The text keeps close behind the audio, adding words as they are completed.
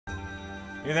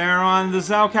Hey there on the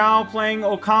Zao playing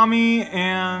Okami,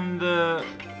 and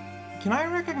can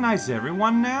I recognize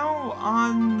everyone now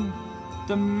on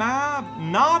the map?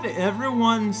 Not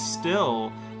everyone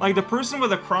still. Like the person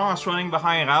with a cross running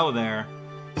behind Rao there.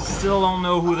 Still don't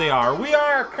know who they are. We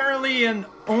are currently in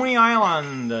Oni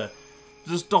Island.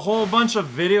 Just a whole bunch of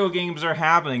video games are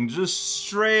happening. Just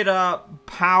straight up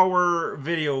power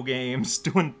video games.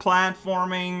 Doing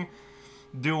platforming,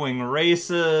 doing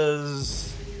races.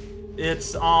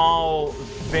 It's all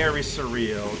very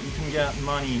surreal. You can get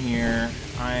money here.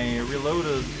 I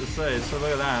reloaded the site, so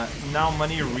look at that. Now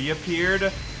money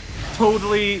reappeared.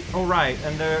 Totally, oh right,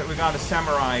 and there we got a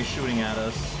samurai shooting at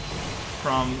us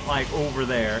from like over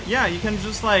there. Yeah, you can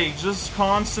just like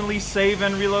constantly save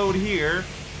and reload here,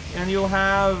 and you'll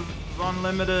have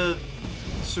unlimited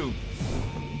soup.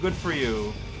 Good for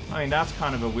you. I mean, that's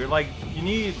kind of a weird, like, you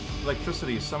need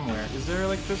electricity somewhere. Is there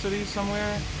electricity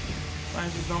somewhere? I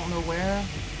just don't know where.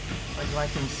 Like I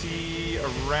can see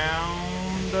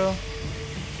around.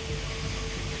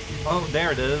 Oh,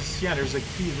 there it is. Yeah, there's a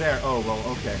key there. Oh, well,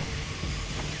 okay.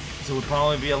 So it would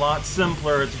probably be a lot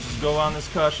simpler to just go on this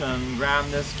cushion, grab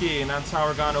this key, and that's how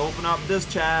we're gonna open up this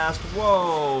chest.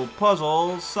 Whoa,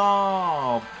 puzzle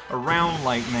solved. Around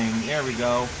lightning. There we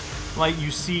go. Like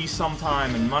you see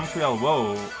sometime in Montreal.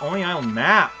 Whoa, Oni Island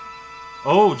map.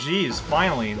 Oh, geez,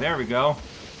 finally. There we go.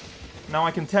 Now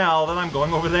I can tell that I'm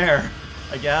going over there,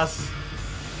 I guess.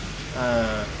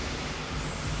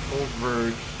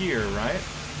 Over here, right?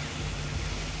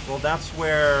 Well, that's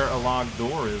where a locked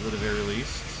door is at the very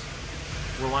least.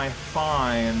 Will I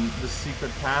find the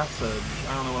secret passage?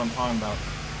 I don't know what I'm talking about.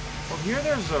 Well, here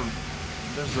there's a,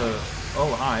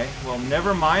 oh, hi. Well,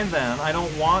 never mind then. I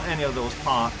don't want any of those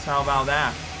pots. How about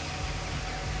that?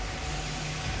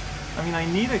 I mean, I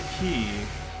need a key.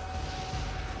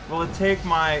 Will it take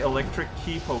my electric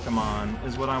key Pokemon,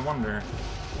 is what I wonder.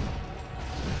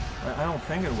 I don't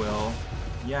think it will.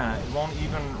 Yeah, it won't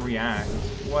even react.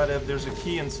 What if there's a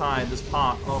key inside this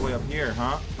pot all the way up here,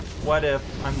 huh? What if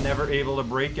I'm never able to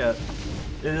break it?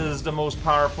 It is the most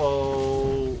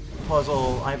powerful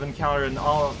puzzle I've encountered in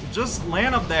all of... Just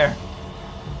land up there!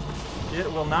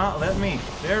 It will not let me.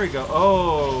 There we go.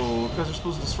 Oh, because they're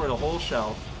supposed to destroy the whole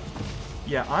shelf.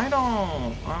 Yeah, I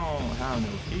don't have no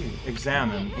key.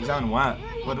 Examine. Examine what?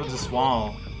 What was this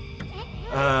wall?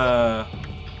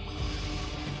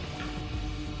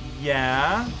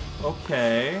 Yeah.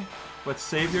 Okay. But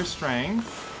save your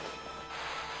strength.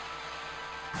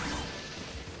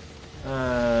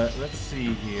 Let's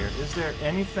see here. Is there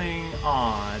anything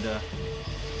odd?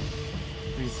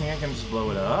 Do you think I can just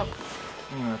blow it up?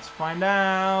 Let's find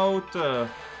out.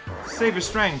 Save your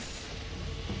strength.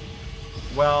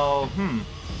 Well, maybe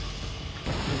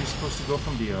you're supposed to go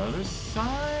from the other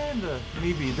side?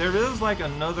 Maybe. There is like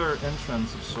another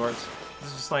entrance of sorts. This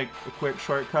is just like a quick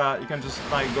shortcut. You can just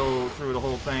like go through the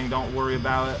whole thing. Don't worry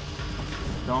about it.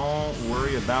 Don't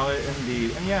worry about it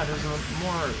indeed. And yeah, there's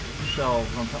more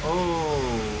shelves on top.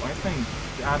 Oh, I think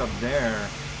that up there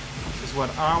is what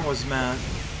I was meant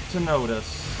to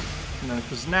notice. You know,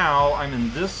 because now I'm in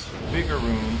this bigger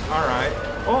room. Alright.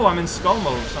 Oh, I'm in skull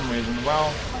mode for some reason.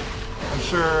 Well, I'm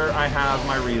sure I have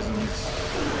my reasons.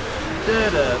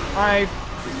 Did it. I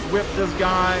whipped this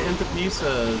guy into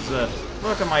pieces.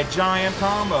 Look at my giant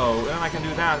combo. And I can do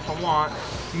that if I want.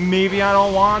 Maybe I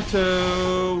don't want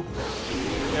to.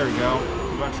 There we go.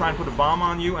 I'm going to try and put a bomb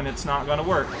on you and it's not going to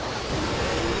work.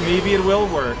 Maybe it will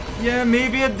work. Yeah,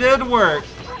 maybe it did work.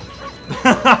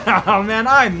 Oh man,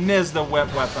 I missed the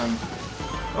whip weapon.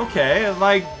 Okay,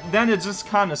 like, then it just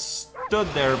kind of stood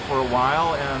there for a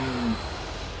while and...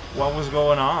 What was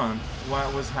going on?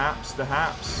 What was the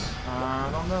haps? I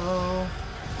don't know.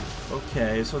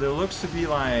 Okay, so there looks to be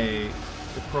like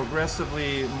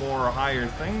progressively more higher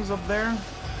things up there.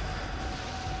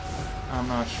 I'm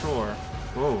not sure.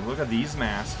 Whoa, look at these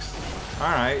masks.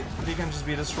 Alright, they can just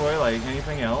be destroyed like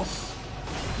anything else.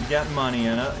 You get money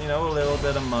in it, you know, a little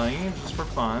bit of money, just for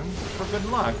fun, for good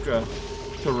luck,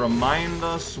 to remind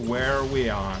us where we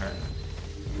are.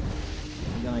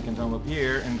 Then I can jump up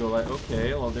here and go like,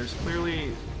 okay, well there's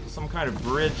clearly some kind of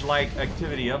bridge-like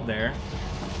activity up there.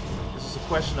 This is a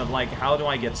question of like, how do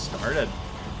I get started?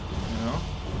 You know?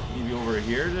 Maybe over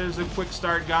here there's a quick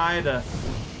start guide to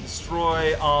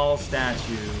destroy all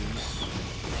statues.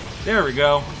 There we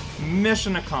go.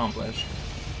 Mission accomplished.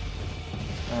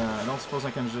 I don't suppose I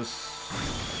can just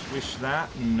swish that?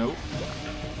 Nope.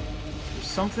 There's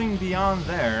something beyond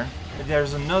there.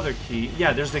 There's another key.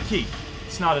 Yeah, there's the key.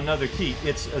 It's not another key,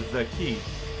 it's the key.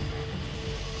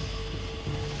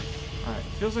 Alright,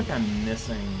 feels like I'm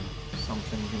missing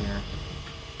something here.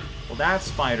 Well, that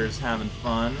spider's having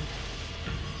fun.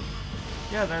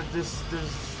 Yeah, there's this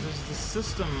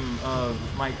system of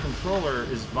my controller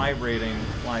is vibrating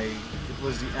like it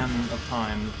was the end of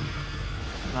time,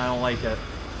 and I don't like it.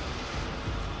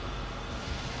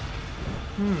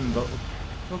 But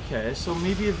okay, so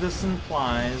maybe this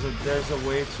implies that there's a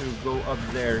way to go up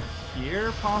there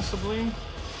here, possibly?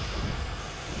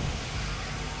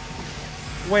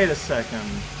 Wait a second.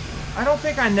 I don't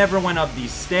think I never went up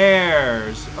these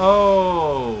stairs.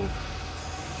 Oh.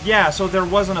 Yeah, so there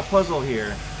wasn't a puzzle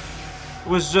here. It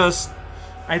was just...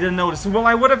 I didn't notice. Well,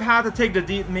 I would have had to take the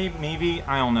deep... Maybe,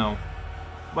 I don't know.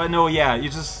 But no, yeah, you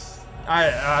just...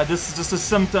 this is just a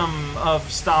symptom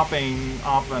of stopping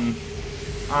often.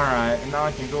 Alright, and now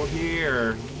I can go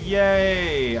here.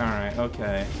 Yay! Alright,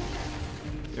 okay.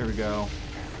 There we go.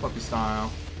 Puppy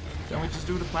style. Then we just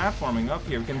do the platforming up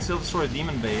here. We can still destroy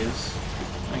Demon Bays.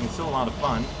 I think it's still a lot of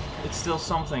fun. It's still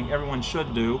something everyone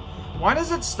should do. Why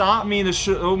does it stop me to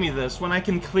show me this when I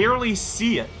can clearly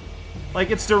see it?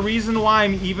 Like, it's the reason why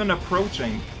I'm even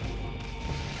approaching.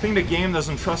 I think the game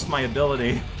doesn't trust my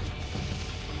ability.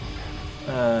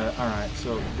 Alright,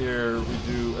 so there we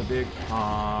do a big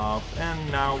hop,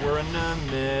 and now we're in the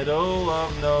middle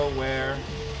of nowhere.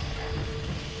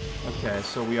 Okay,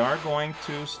 so we are going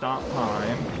to stop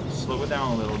time, slow it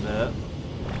down a little bit.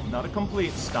 Not a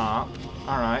complete stop.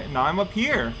 Alright, now I'm up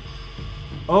here.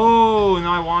 Oh,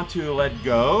 now I want to let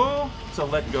go? It's a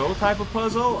let go type of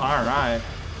puzzle? Alright.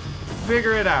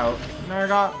 Figure it out. Now I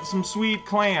got some sweet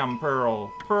clam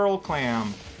pearl. Pearl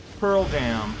clam. Pearl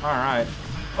jam. Alright.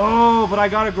 Oh, but I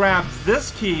gotta grab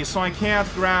this key, so I can't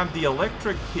grab the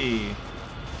electric key.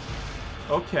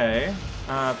 Okay.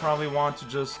 Probably want to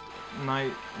just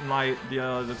light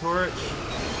the torch.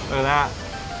 Look at that.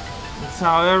 That's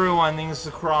how everyone needs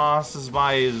to cross, is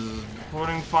by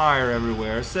putting fire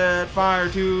everywhere. Set fire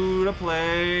to the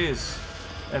place.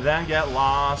 And then get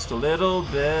lost a little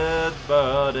bit,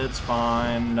 but it's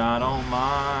fine. I don't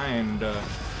mind.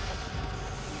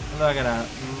 Look at that.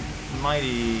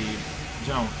 Mighty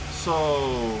jump.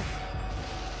 So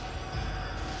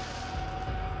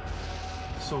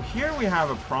here we have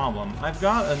a problem. I've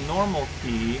got a normal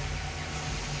key,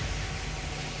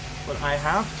 but I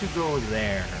have to go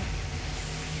there.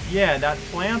 Yeah, that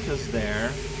plant is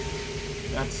there.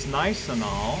 That's nice and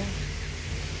all.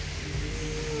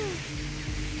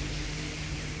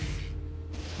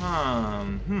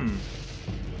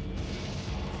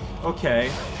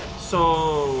 Okay.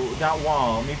 So, that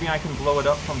wall, maybe I can blow it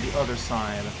up from the other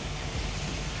side.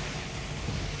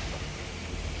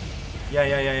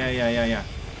 Yeah.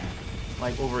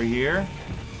 Like over here.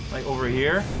 Like over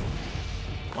here.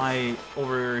 Like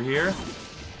over here.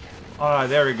 Ah,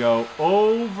 there we go.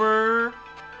 Over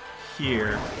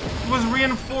here. It was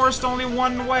reinforced only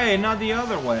one way, not the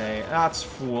other way. That's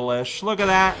foolish. Look at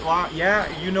that. Yeah,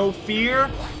 you know fear,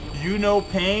 you know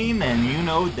pain, and you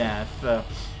know death.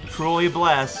 Truly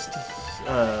blessed.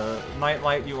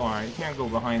 Nightlight you are. You can't go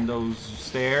behind those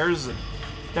stairs.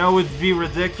 That would be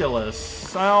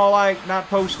ridiculous. I don't like that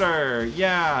poster.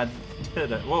 Yeah,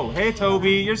 did it. Whoa, hey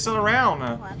Toby, you're still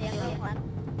around.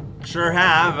 Sure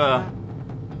have.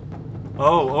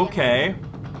 Oh, okay.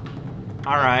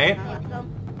 Alright.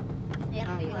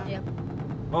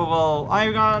 Oh, well,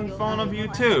 I got in front of you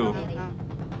too.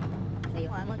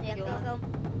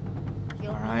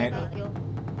 Alright.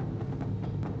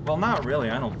 Well, not really,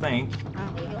 I don't think.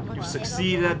 You've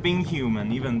succeeded at being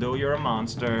human, even though you're a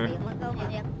monster.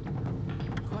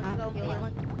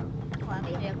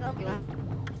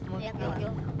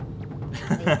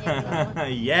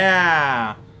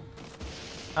 Yeah!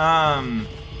 Am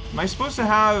I supposed to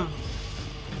have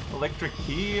electric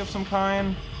key of some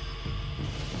kind?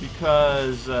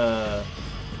 Because, yeah,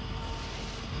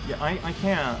 I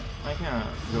can't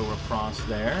go across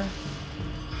there.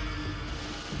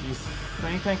 Do you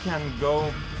think I can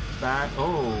go back?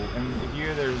 Oh, and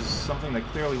here there's something that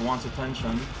clearly wants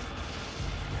attention.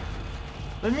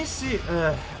 Let me see,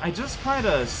 I just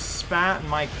kinda spat in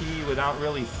my key without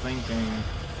really thinking.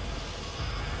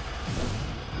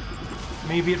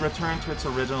 Maybe it returned to its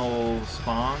original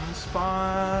spawn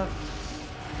spot?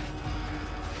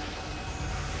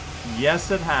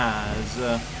 Yes, it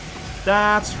has.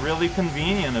 That's really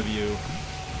convenient of you.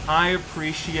 I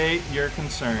appreciate your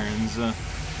concerns.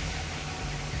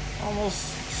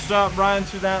 Almost stopped right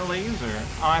into that laser.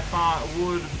 I thought it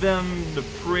would have been a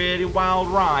pretty wild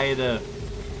ride.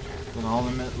 But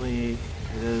ultimately,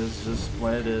 it is just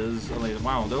what it is.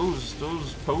 Wow, those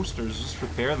posters just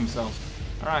repair themselves.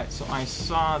 Alright, so I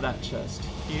saw that chest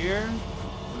here,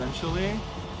 eventually.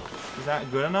 Is that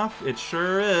good enough? It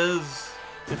sure is.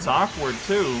 It's awkward,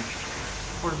 too.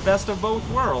 For the best of both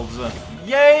worlds.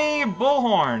 Yay,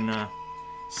 Bullhorn!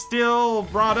 still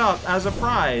brought up as a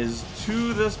prize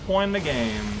to this point in the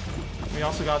game. We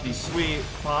also got these sweet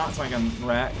pots I can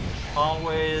wreck.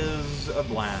 Always a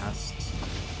blast.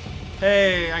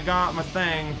 Hey, I got my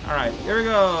thing. Alright, here we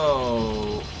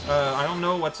go. I don't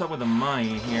know what's up with the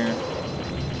money here.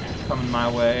 Coming my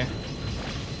way.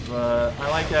 But I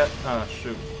like it. Oh,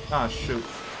 shoot. Oh, shoot.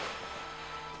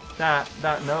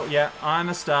 No, yeah, I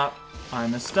messed up. I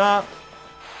messed up.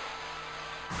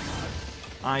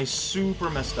 I super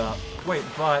messed up. Wait,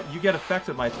 but you get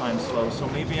affected by time slow, so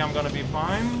maybe I'm gonna be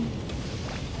fine?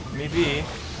 Maybe.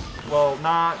 Well,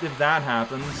 not if that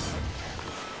happens.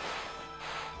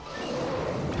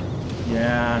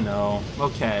 Yeah, no.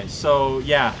 Okay, so,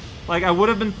 yeah. Like, I would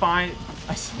have been fine.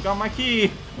 I still got my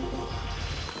key.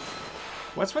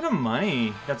 What's with the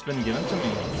money that's been given to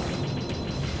me?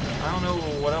 I don't know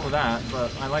what up with that,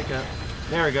 but I like it.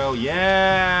 There we go.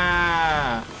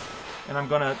 Yeah! And I'm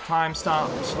gonna time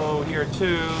stop slow here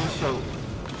too, so...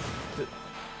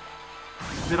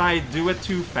 Did I do it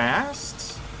too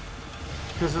fast?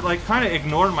 Because it, like, kind of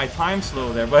ignored my time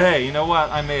slow there. But hey, you know what?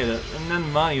 I made it. And then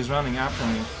money's running after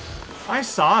me. I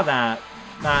saw that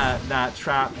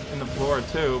trap in the floor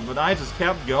too, but I just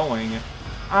kept going.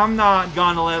 I'm not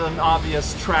gonna let an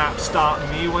obvious trap stop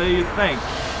me. What do you think?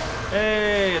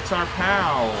 Hey, it's our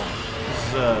pal.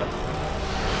 It's,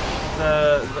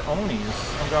 the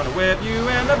Onis. I'm gonna whip you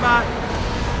in the butt.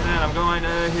 And I'm going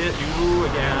to hit you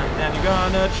again. And you're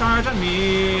gonna charge at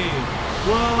me.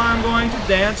 Well, I'm going to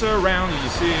dance around you,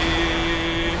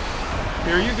 see.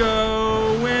 Here you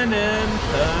go, win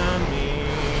into me.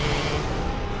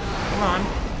 Come on.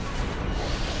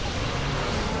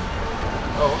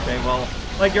 Oh, okay, well,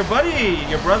 like your buddy,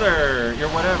 your brother, your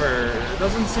whatever,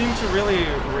 doesn't seem to really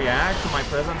react to my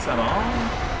presence at all.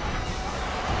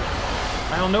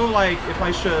 I don't know, like, if I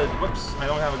should... Whoops, I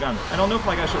don't have a gun. I don't know if,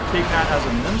 like, I should take that as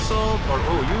an insult, or...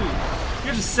 Oh,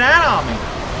 you just sat on me!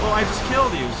 Well, I just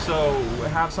killed you, so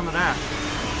have some of that.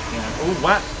 Yeah. Oh,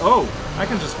 what? Oh, I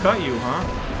can just cut you, huh?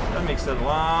 That makes it a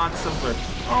lot simpler.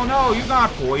 Oh, no, you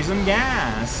got poison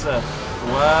gas.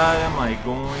 What am I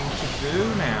going to do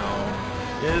now?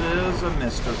 It is a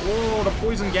mystery. Oh, the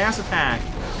poison gas attack.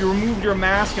 You removed your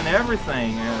mask and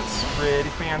everything. It's pretty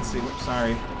fancy. Oops,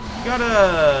 sorry. You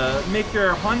gotta make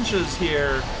your hunches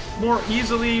here more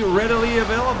easily, readily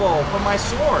available from my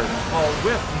sword. Well,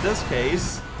 whip in this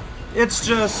case. It's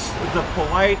just the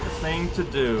polite thing to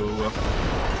do.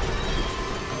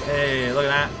 Hey, look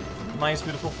at that. Nice,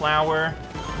 beautiful flower.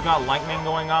 You got lightning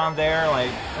going on there,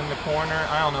 like, in the corner.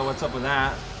 I don't know what's up with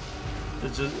that.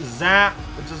 It's just zap.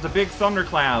 It's just a big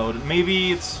thundercloud.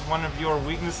 Maybe it's one of your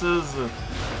weaknesses.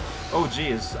 Oh,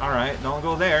 geez. Alright, don't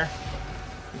go there.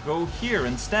 Go here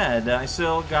instead. I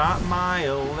still got my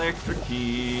electric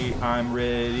key. I'm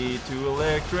ready to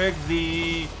electric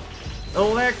the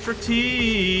electric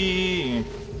tea.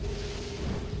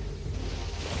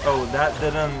 Oh, that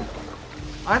didn't...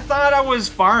 I thought I was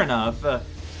far enough.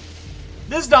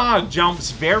 This dog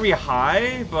jumps very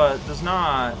high, but does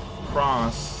not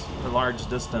cross a large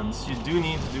distance. You do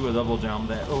need to do a double jump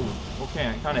there. Oh, okay,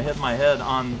 I kind of hit my head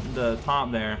on the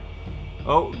top there.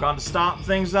 Oh, got to stop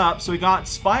things up. So we got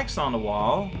spikes on the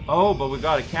wall. Oh, but we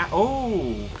got a cat.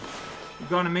 Oh, we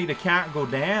got to make the cat go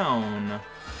down.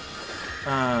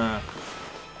 I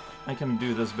can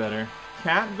do this better.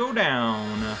 Cat go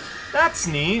down. That's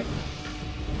neat.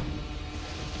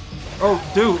 Oh,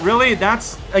 dude, really?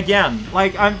 That's, again,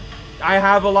 like, I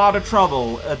have a lot of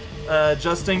trouble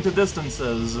adjusting to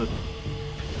distances.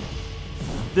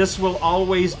 This will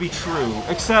always be true.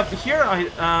 Except here,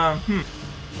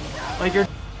 like,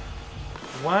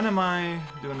 what am I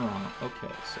doing wrong?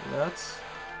 Okay, so that's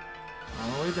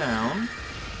all the way down.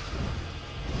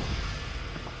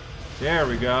 There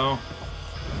we go.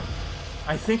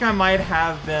 I think I might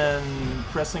have been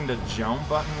pressing the jump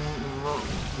button.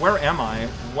 Where am I?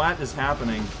 What is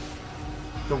happening?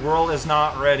 The world is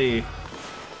not ready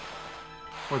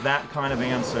for that kind of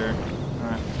answer.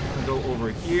 Alright, I'm gonna go over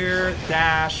here,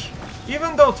 dash.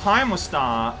 Even though time was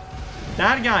stopped,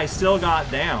 that guy still got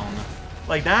down.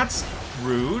 Like, that's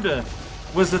rude.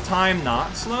 Was the time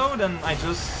not slowed and I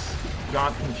just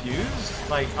got confused?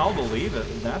 Like, I'll believe it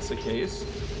if that's the case.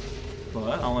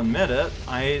 But I'll admit it,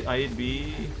 I'd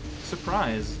be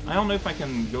surprised. I don't know if I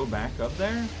can go back up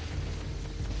there.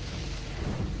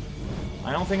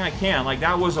 I don't think I can. Like,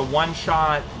 that was a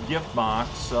one-shot gift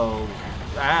box, so...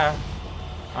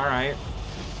 Alright.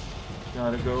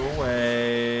 Gotta go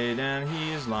away. Then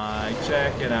he's like,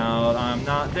 check it out, I'm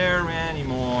not there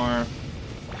anymore.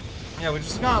 Yeah, we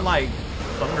just got, like,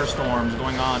 thunderstorms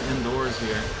going on indoors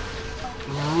here.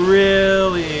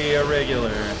 Really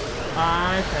irregular.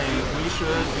 I think we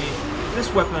should be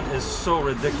This weapon is so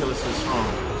ridiculously strong.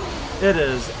 It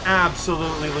is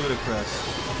absolutely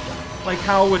ludicrous. Like,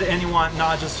 how would anyone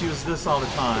not just use this all the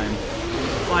time?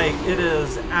 Like, it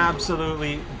is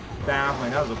absolutely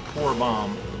baffling. That was a poor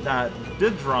bomb. That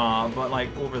did draw, but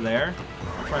like over there.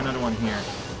 I'll try another one here.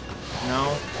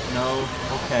 No, no,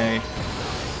 okay.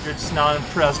 You're just not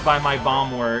impressed by my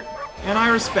bomb work. And I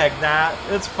respect that.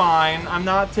 It's fine. I'm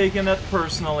not taking it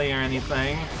personally or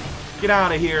anything. Get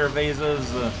out of here,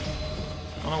 vases. I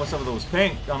don't know what's up with those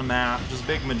pink on the map. Just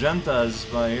big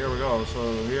magentas, but here we go.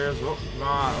 So here's, oh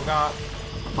god.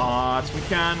 Pots we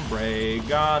can break.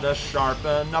 Gotta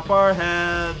sharpen up our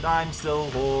head. I'm still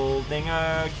holding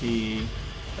a key.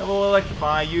 That will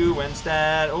electrify you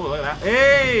instead. Oh, look at that.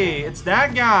 Hey! It's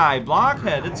that guy,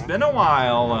 Blockhead. It's been a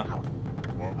while.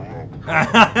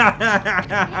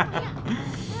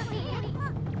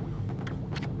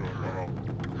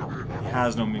 He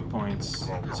has no meat points.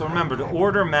 So remember, the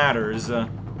order matters.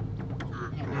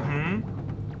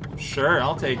 Sure,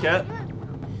 I'll take it.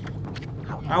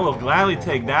 I will gladly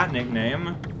take that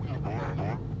nickname.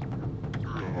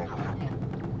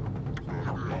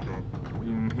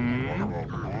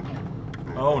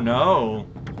 Oh no.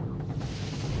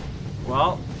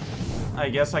 Well, I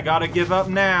guess I gotta give up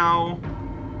now.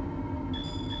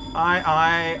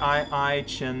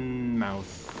 Chin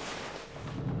mouth.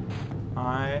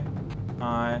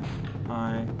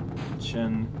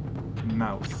 Chin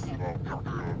mouth.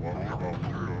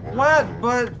 What?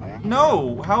 But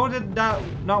no. How did that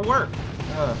not work?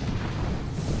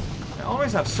 I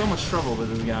always have so much trouble with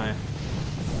this guy.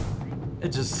 It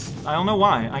just, I don't know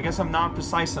why. I guess I'm not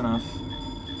precise enough.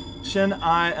 Chin,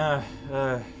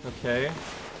 okay.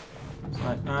 It's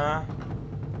like, I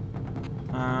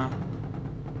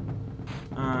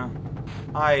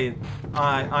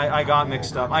got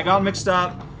mixed up. I got mixed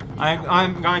up. I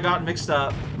got mixed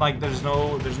up. Like, there's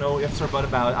no ifs or buts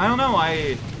about it. I don't know,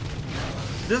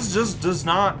 this just does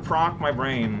not proc my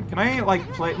brain. Can I,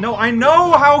 like, play? No, I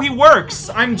know how he works!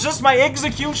 My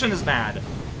execution is bad.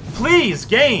 Please,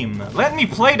 game! Let me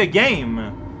play the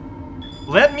game!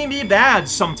 Let me be bad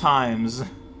sometimes.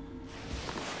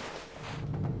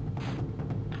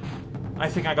 I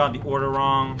think I got the order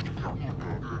wrong.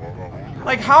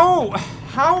 Like,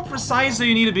 how precise do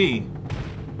you need to be?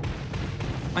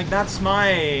 Like, that's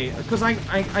my... Because I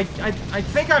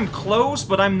think I'm close,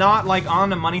 but I'm not, like, on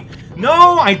the money.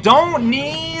 No, I don't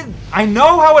need... I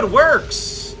know how it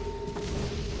works!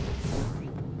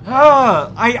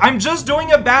 I'm just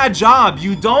doing a bad job.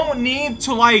 You don't need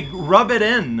to, like, rub it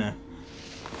in.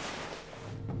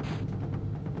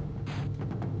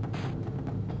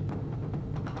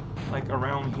 Like,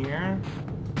 around here?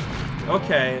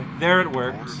 Okay, there it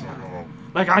works.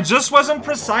 Like, I just wasn't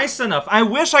precise enough. I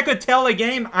wish I could tell a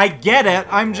game. I get it.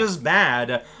 I'm just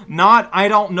bad. Not, I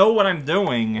don't know what I'm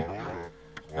doing.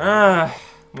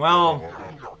 Well,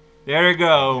 there you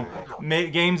go.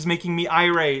 Game's making me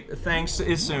irate, thanks to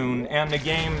Isun, and the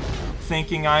game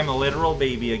thinking I'm a literal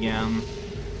baby again.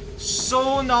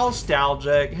 So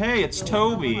nostalgic. Hey, it's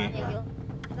Toby.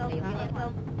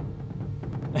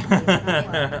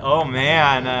 Oh,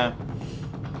 man.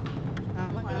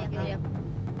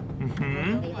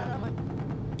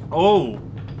 Oh,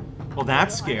 well,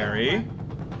 that's scary.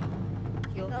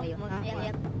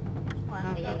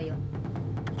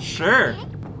 Sure.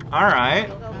 Alright.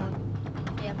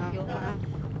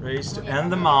 Race to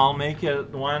end them all, make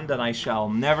it one that I shall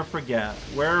never forget.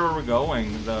 Where are we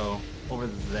going, though? Over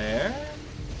there?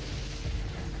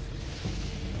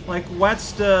 Like,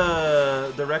 what's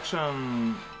the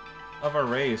direction of our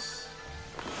race?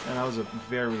 And that was a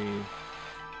very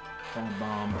bad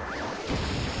bomb.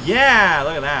 Yeah!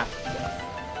 Look at that.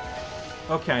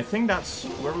 Okay, I think that's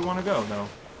where we want to go, though.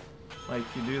 Like,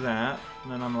 you do that,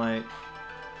 and then I'm like...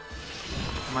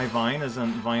 My vine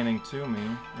isn't vining to me.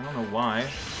 I don't know why.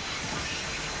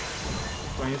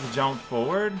 Do I need to jump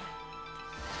forward?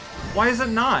 Why is it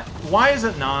not? Why is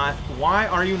it not? Why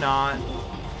are you not?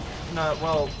 No,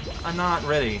 well, I'm not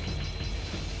ready.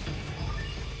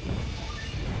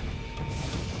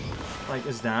 Like,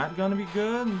 is that gonna be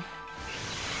good?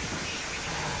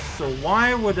 So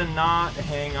why would it not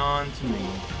hang on to me?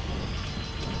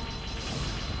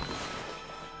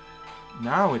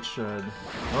 Now it should.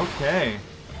 Okay.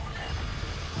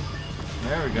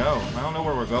 There we go. I don't know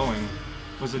where we're going.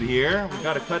 Was it here? We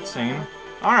got a cutscene.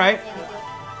 Alright.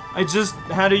 I just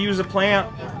had to use a plant.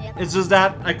 It's just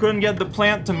that I couldn't get the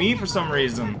plant to me for some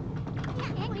reason.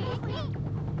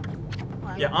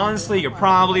 Yeah, honestly, you're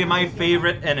probably my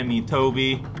favorite enemy,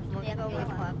 Toby.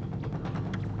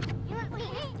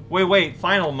 Wait,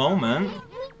 final moment?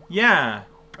 Yeah.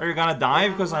 Are you gonna die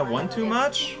because I won too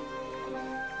much?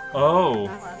 Oh.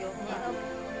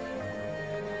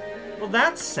 Well,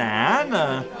 that's sad.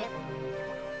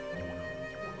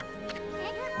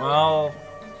 Well,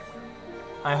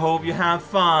 I hope you have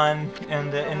fun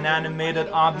in the inanimated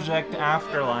object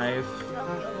afterlife.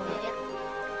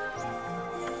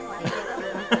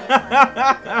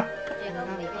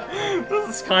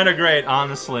 This is kind of great,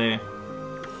 honestly.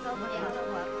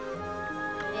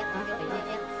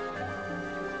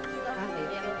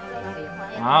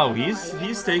 Wow,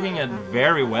 he's taking it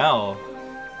very well.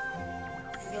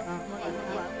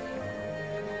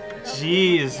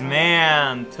 Jeez,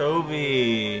 man,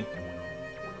 Toby.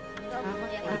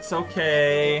 It's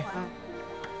okay.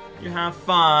 You have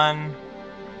fun.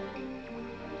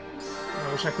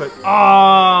 I wish I could.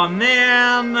 Oh,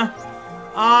 man!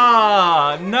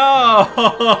 Ah, no!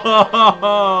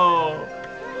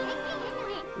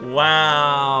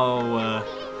 Wow.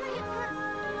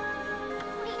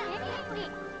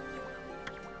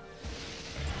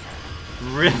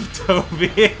 Rip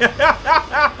Toby.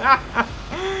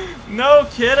 No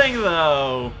kidding,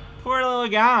 though. Poor little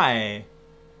guy.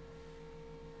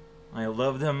 I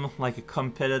loved him like a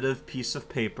competitive piece of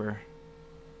paper.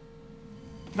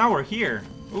 Now we're here.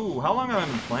 Ooh, how long have I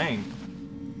been playing?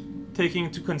 Taking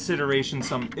into consideration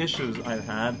some issues I've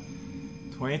had.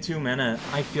 22 minutes.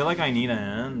 I feel like I need an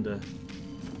end.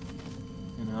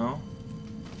 You know?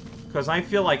 Because I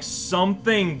feel like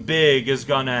something big is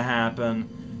gonna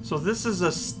happen. So this is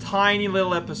a tiny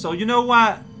little episode. You know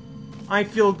what? I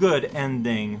feel good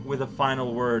ending with a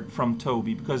final word from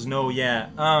Toby. Because yeah.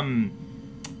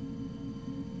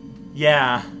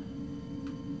 Yeah.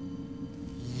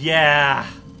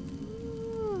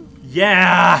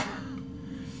 Yeah.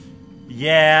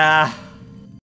 Yeah.